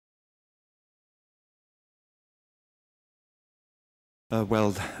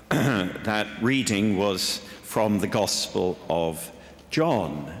Well, that reading was from the Gospel of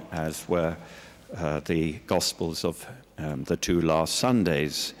John, as were the Gospels of the two last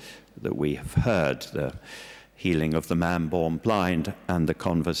Sundays that we have heard, the healing of the man born blind and the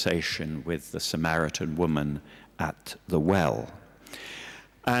conversation with the Samaritan woman at the well.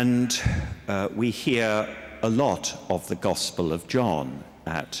 And we hear a lot of the Gospel of John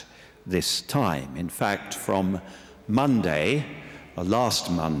at this time. In fact, from Monday, last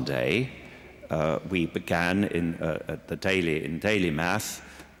Monday, we began in daily Mass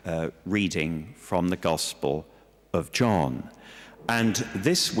reading from the Gospel of John. And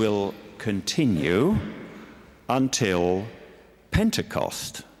this will continue until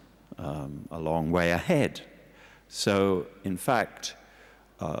Pentecost, a long way ahead. So, in fact,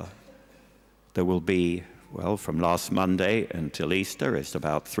 there will be, well, from last Monday until Easter, it's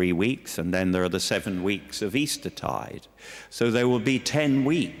about 3 weeks, and then there are the 7 weeks of Eastertide. So there will be 10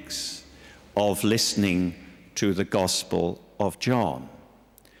 weeks of listening to the Gospel of John.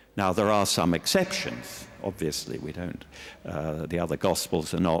 Now, there are some exceptions. Obviously, the other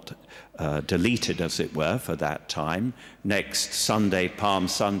Gospels are not deleted, as it were, for that time. Next Sunday, Palm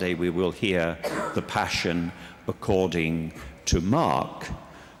Sunday, we will hear the Passion according to Mark.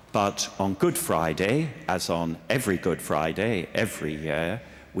 But on Good Friday, as on every Good Friday, every year,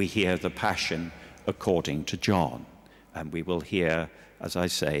 we hear the Passion according to John. And we will hear, as I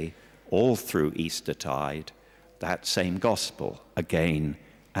say, all through Eastertide, that same Gospel again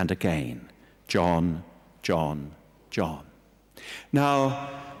and again. John, John, John. Now,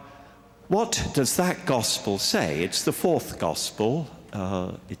 what does that Gospel say? It's the fourth Gospel.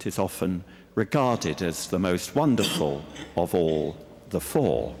 It is often regarded as the most wonderful of all the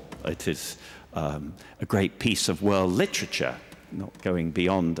four. It is a great piece of world literature, not going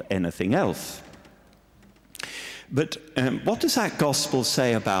beyond anything else. But what does that Gospel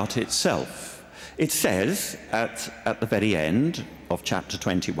say about itself? It says at the very end of chapter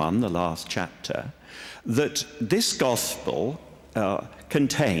 21, the last chapter, that this Gospel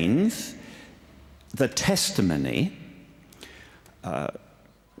contains the testimony,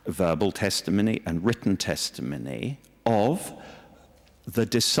 verbal testimony and written testimony of the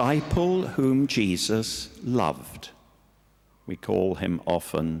disciple whom Jesus loved. We call him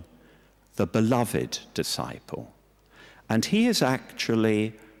often the beloved disciple. And he is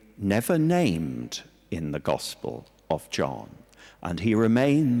actually never named in the Gospel of John. And he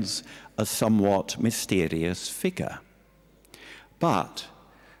remains a somewhat mysterious figure. But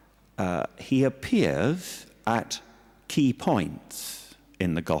he appears at key points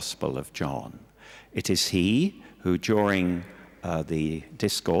in the Gospel of John. It is he who, during the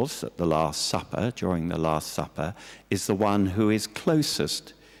discourse at the Last Supper, during the Last Supper, is the one who is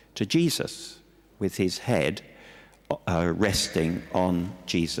closest to Jesus, with his head resting on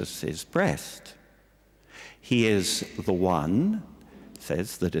Jesus' breast. He is the one,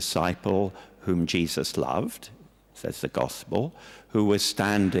 says the disciple whom Jesus loved, says the Gospel, who was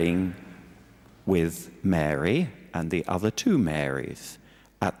standing with Mary and the other two Marys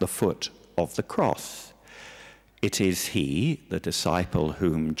at the foot of the cross. It is he, the disciple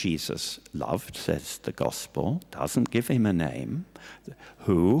whom Jesus loved, says the Gospel, doesn't give him a name,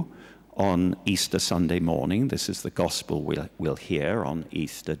 who on Easter Sunday morning, this is the Gospel we'll hear on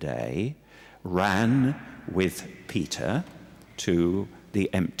Easter Day, ran with Peter to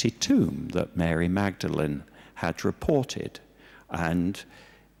the empty tomb that Mary Magdalene had reported. And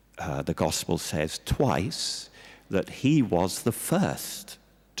the Gospel says twice that he was the first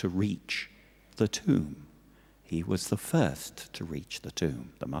to reach the tomb. He was the first to reach the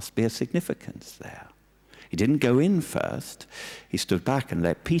tomb. There must be a significance there. He didn't go in first. He stood back and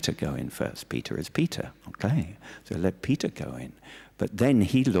let Peter go in first. Peter is Peter, okay? So let Peter go in. But then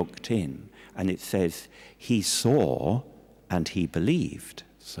he looked in, and it says he saw and he believed.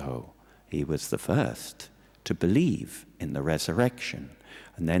 So he was the first to believe in the resurrection.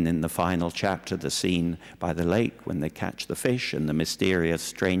 And then in the final chapter, the scene by the lake when they catch the fish and the mysterious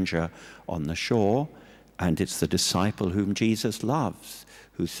stranger on the shore, and it's the disciple whom Jesus loves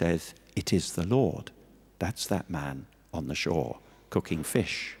who says, "It is the Lord." That's that man on the shore cooking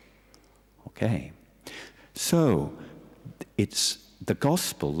fish. Okay. So it's the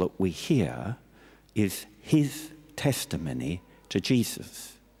Gospel that we hear is his testimony to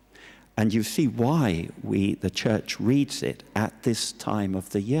Jesus. And you see why the church reads it at this time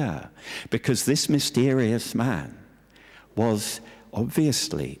of the year. Because this mysterious man was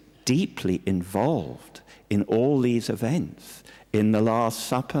obviously deeply involved in all these events, in the Last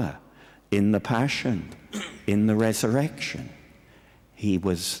Supper, in the Passion, in the resurrection. He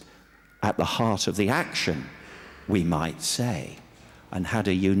was at the heart of the action, we might say, and had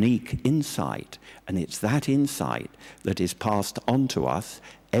a unique insight. And it's that insight that is passed on to us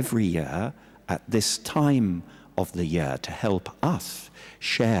every year at this time of the year to help us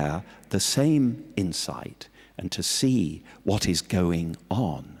share the same insight and to see what is going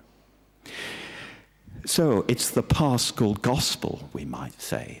on. So it's the Paschal Gospel, we might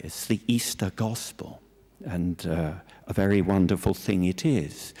say. It's the Easter Gospel, and a very wonderful thing it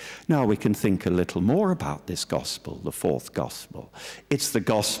is. Now we can think a little more about this Gospel, the fourth Gospel. It's the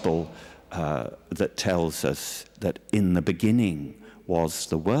Gospel that tells us that in the beginning was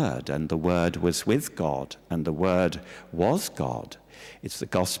the Word, and the Word was with God, and the Word was God. It's the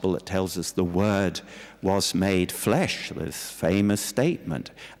Gospel that tells us the Word was made flesh, this famous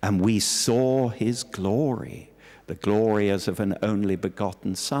statement, and we saw his glory, the glory as of an only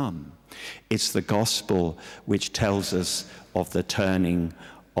begotten Son. It's the Gospel which tells us of the turning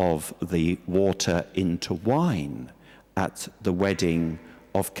of the water into wine at the wedding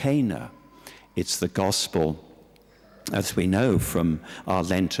of Cana. It's the Gospel, as we know from our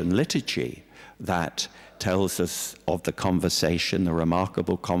Lenten liturgy, that tells us of the conversation, the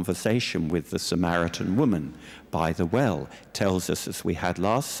remarkable conversation with the Samaritan woman by the well. It tells us, as we had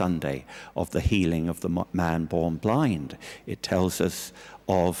last Sunday, of the healing of the man born blind. It tells us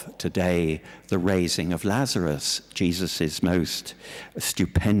of today the raising of Lazarus, Jesus' most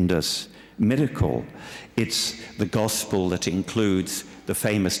stupendous miracle. It's the Gospel that includes the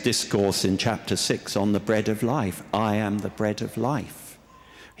famous discourse in chapter 6 on the bread of life. I am the bread of life.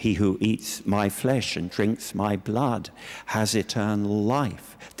 He who eats my flesh and drinks my blood has eternal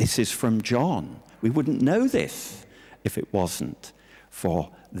life. This is from John. We wouldn't know this if it wasn't for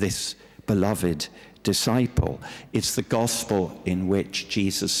this beloved disciple. It's the Gospel in which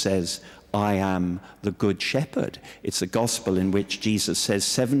Jesus says, I am the good shepherd. It's the Gospel in which Jesus says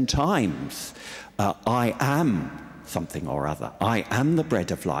 7 times, I am something or other. I am the bread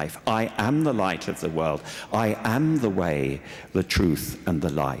of life. I am the light of the world. I am the way, the truth, and the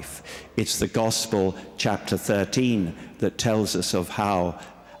life. It's the Gospel, chapter 13, that tells us of how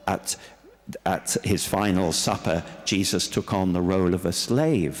at his final supper, Jesus took on the role of a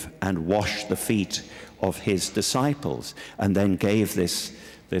slave and washed the feet of his disciples, and then gave this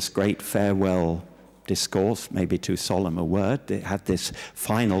great farewell discourse, maybe too solemn a word. They had this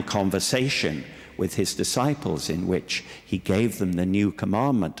final conversation with his disciples in which he gave them the new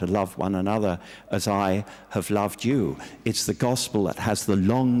commandment to love one another as I have loved you. It's the Gospel that has the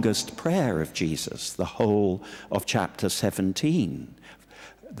longest prayer of Jesus, the whole of chapter 17.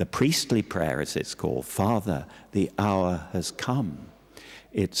 The priestly prayer, as it's called, Father, the hour has come.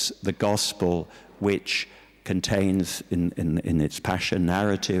 It's the Gospel which contains in its passion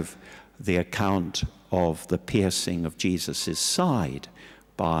narrative the account of the piercing of Jesus' side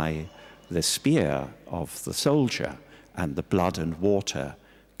by the spear of the soldier and the blood and water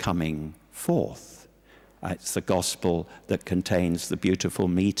coming forth. It's the Gospel that contains the beautiful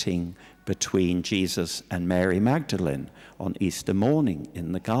meeting between Jesus and Mary Magdalene on Easter morning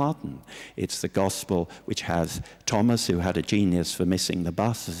in the garden. It's the Gospel which has Thomas, who had a genius for missing the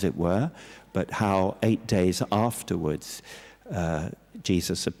bus, as it were, but how 8 days afterwards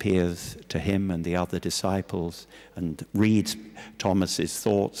Jesus appears to him and the other disciples and reads Thomas's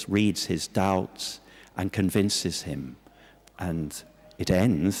thoughts, reads his doubts, and convinces him. And it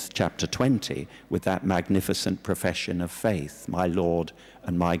ends, chapter 20, with that magnificent profession of faith, my Lord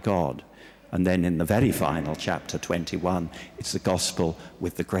and my God. And then in the very final, chapter 21, it's the Gospel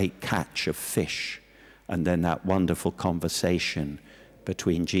with the great catch of fish, and then that wonderful conversation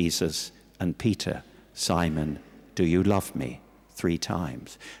between Jesus and Peter. Simon, do you love me? 3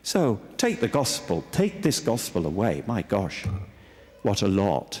 times. So take the Gospel, take this Gospel away. My gosh, what a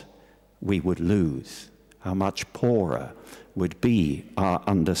lot we would lose. How much poorer would be our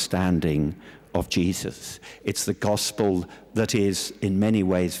understanding of Jesus. It's the Gospel that is in many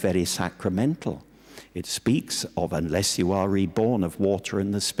ways very sacramental. It speaks of, unless you are reborn of water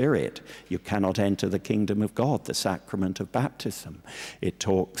and the Spirit, you cannot enter the kingdom of God, the sacrament of baptism. It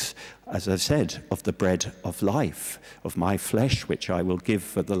talks, as I've said, of the bread of life, of my flesh, which I will give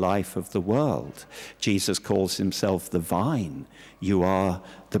for the life of the world. Jesus calls himself the vine. You are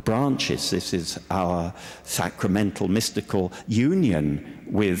the branches. This is our sacramental, mystical union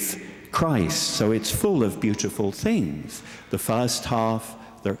with Christ. So it's full of beautiful things. The first half,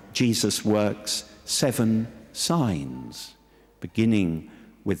 Jesus works 7 signs, beginning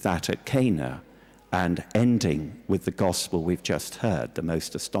with that at Cana and ending with the Gospel we've just heard, the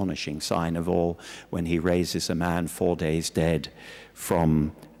most astonishing sign of all, when he raises a man 4 days dead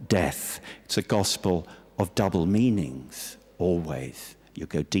from death. It's a Gospel of double meanings, always. You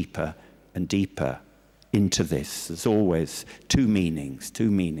go deeper and deeper into this. There's always two meanings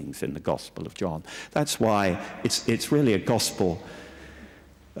in the Gospel of John. That's why it's really a gospel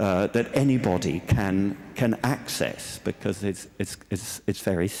that anybody can access, because it's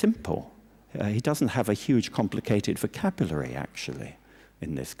very simple. He doesn't have a huge complicated vocabulary actually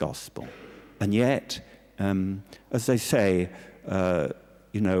in this gospel, and yet, as they say, a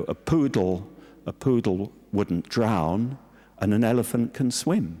poodle wouldn't drown, and an elephant can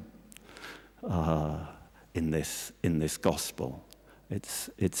swim. In this gospel,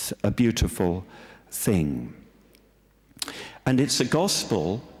 it's a beautiful thing, and it's a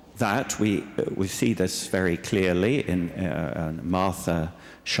gospel that we see this very clearly in Martha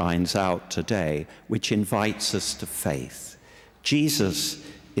shines out today, which invites us to faith. Jesus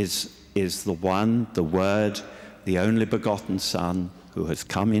is the one, the Word, the only begotten Son, who has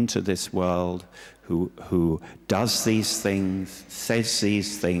come into this world, who does these things, says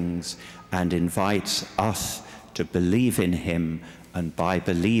these things, and invites us to believe in him, and by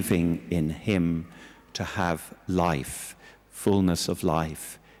believing in him to have life, fullness of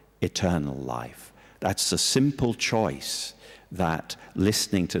life, eternal life. That's the simple choice that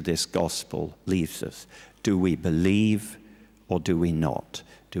listening to this gospel leaves us. Do we believe or do we not?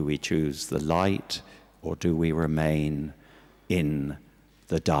 Do we choose the light or do we remain in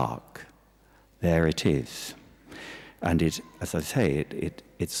the dark? There it is. And as I say,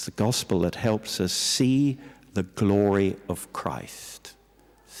 it's the gospel that helps us see the glory of Christ.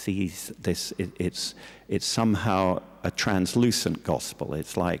 Sees this, it's somehow a translucent gospel.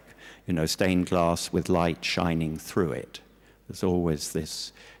 It's like, stained glass with light shining through it. There's always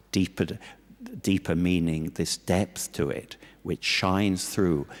this deeper meaning, this depth to it, which shines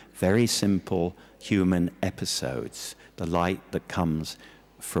through very simple human episodes, the light that comes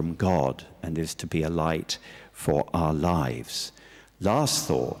from God and is to be a light for our lives. Last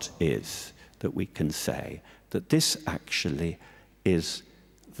thought is that we can say that this actually is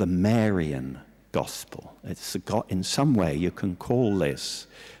the Marian gospel. In some way you can call this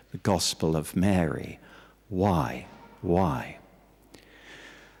the Gospel of Mary. Why? Why?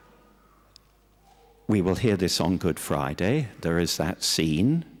 We will hear this on Good Friday. There is that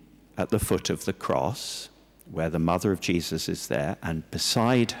scene at the foot of the cross where the mother of Jesus is there, and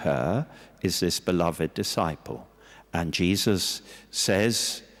beside her is this beloved disciple. And Jesus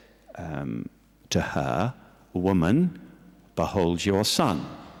says to her, "Woman, behold your son."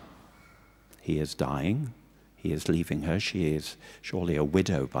 He is dying. He is leaving her. She is surely a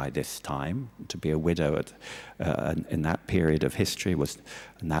widow by this time. To be a widow in that period of history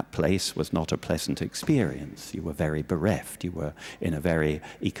in that place was not a pleasant experience. You were very bereft. You were in a very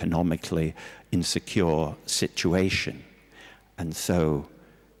economically insecure situation. And so,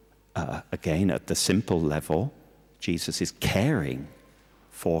 again, at the simple level, Jesus is caring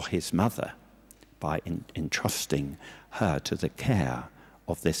for his mother by entrusting her to the care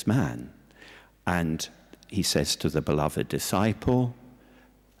of this man. And he says to the beloved disciple,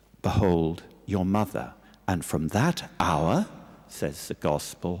 "Behold your mother." And from that hour, says the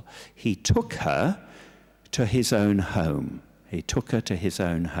gospel, he took her to his own home. He took her to his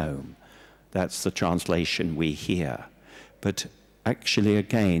own home. That's the translation we hear. But actually,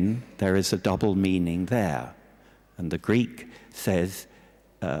 again, there is a double meaning there. And the Greek says,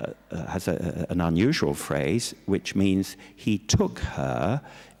 has an unusual phrase, which means he took her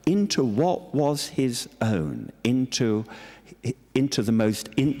into what was his own, into his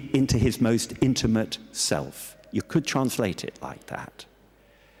most intimate self. You could translate it like that.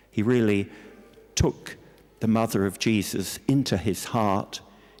 He really took the mother of Jesus into his heart,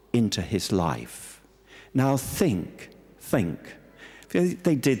 into his life. Now think. If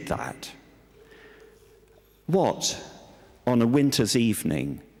they did that, what, on a winter's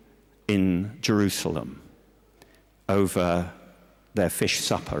evening in Jerusalem, over their fish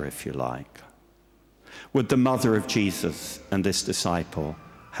supper, if you like, would the mother of Jesus and this disciple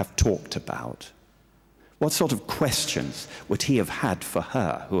have talked about? What sort of questions would he have had for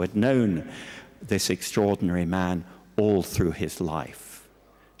her, who had known this extraordinary man all through his life?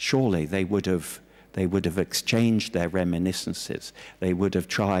 Surely they would have exchanged their reminiscences. They would have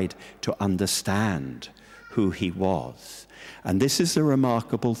tried to understand who he was. And this is a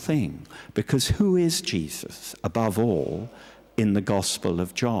remarkable thing, because who is Jesus, above all, in the Gospel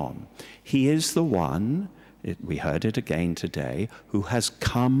of John? He is the one, we heard it again today, who has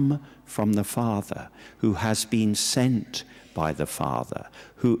come from the Father, who has been sent by the Father,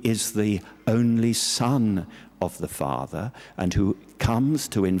 who is the only Son of the Father, and who comes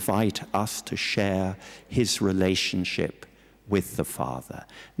to invite us to share his relationship with the Father.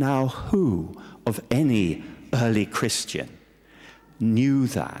 Now, who of any early Christian knew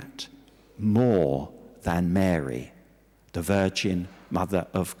that more than Mary, the Virgin Mother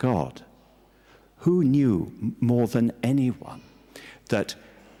of God? Who knew more than anyone that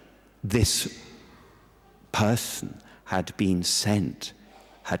this person had been sent,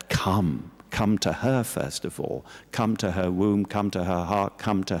 had come to her first of all, come to her womb, come to her heart,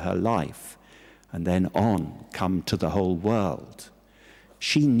 come to her life, and then on, come to the whole world?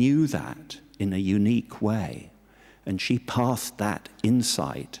 She knew that in a unique way, and she passed that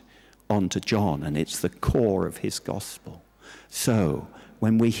insight on to John, and it's the core of his gospel. So,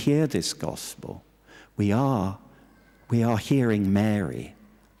 when we hear this gospel, we are hearing Mary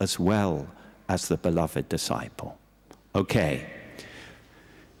as well as the beloved disciple. Okay,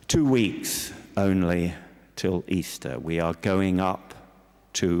 2 weeks only till Easter. We are going up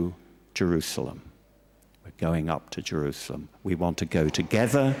to Jerusalem. We're going up to Jerusalem. We want to go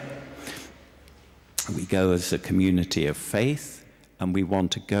together. We go as a community of faith, and we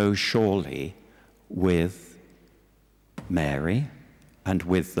want to go surely with Mary and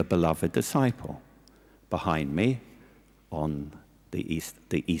with the beloved disciple. Behind me, on the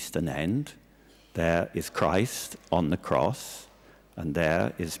eastern end, there is Christ on the cross, and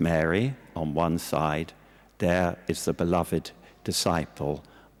there is Mary on one side. There is the beloved disciple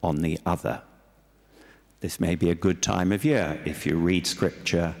on the other. This may be a good time of year, if you read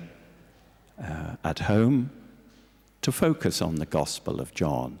Scripture at home, to focus on the Gospel of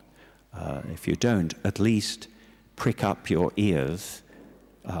John. If you don't, at least prick up your ears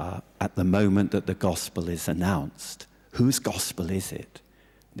at the moment that the Gospel is announced. Whose Gospel is it?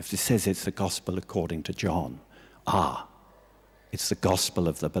 If it says it's the Gospel according to John, it's the Gospel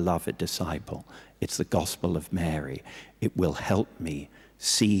of the beloved disciple. It's the Gospel of Mary. It will help me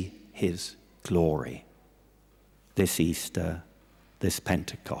see his glory. This Easter, this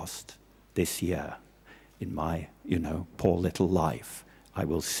Pentecost, this year, in my, poor little life, I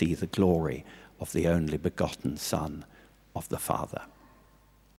will see the glory of the only begotten Son of the Father.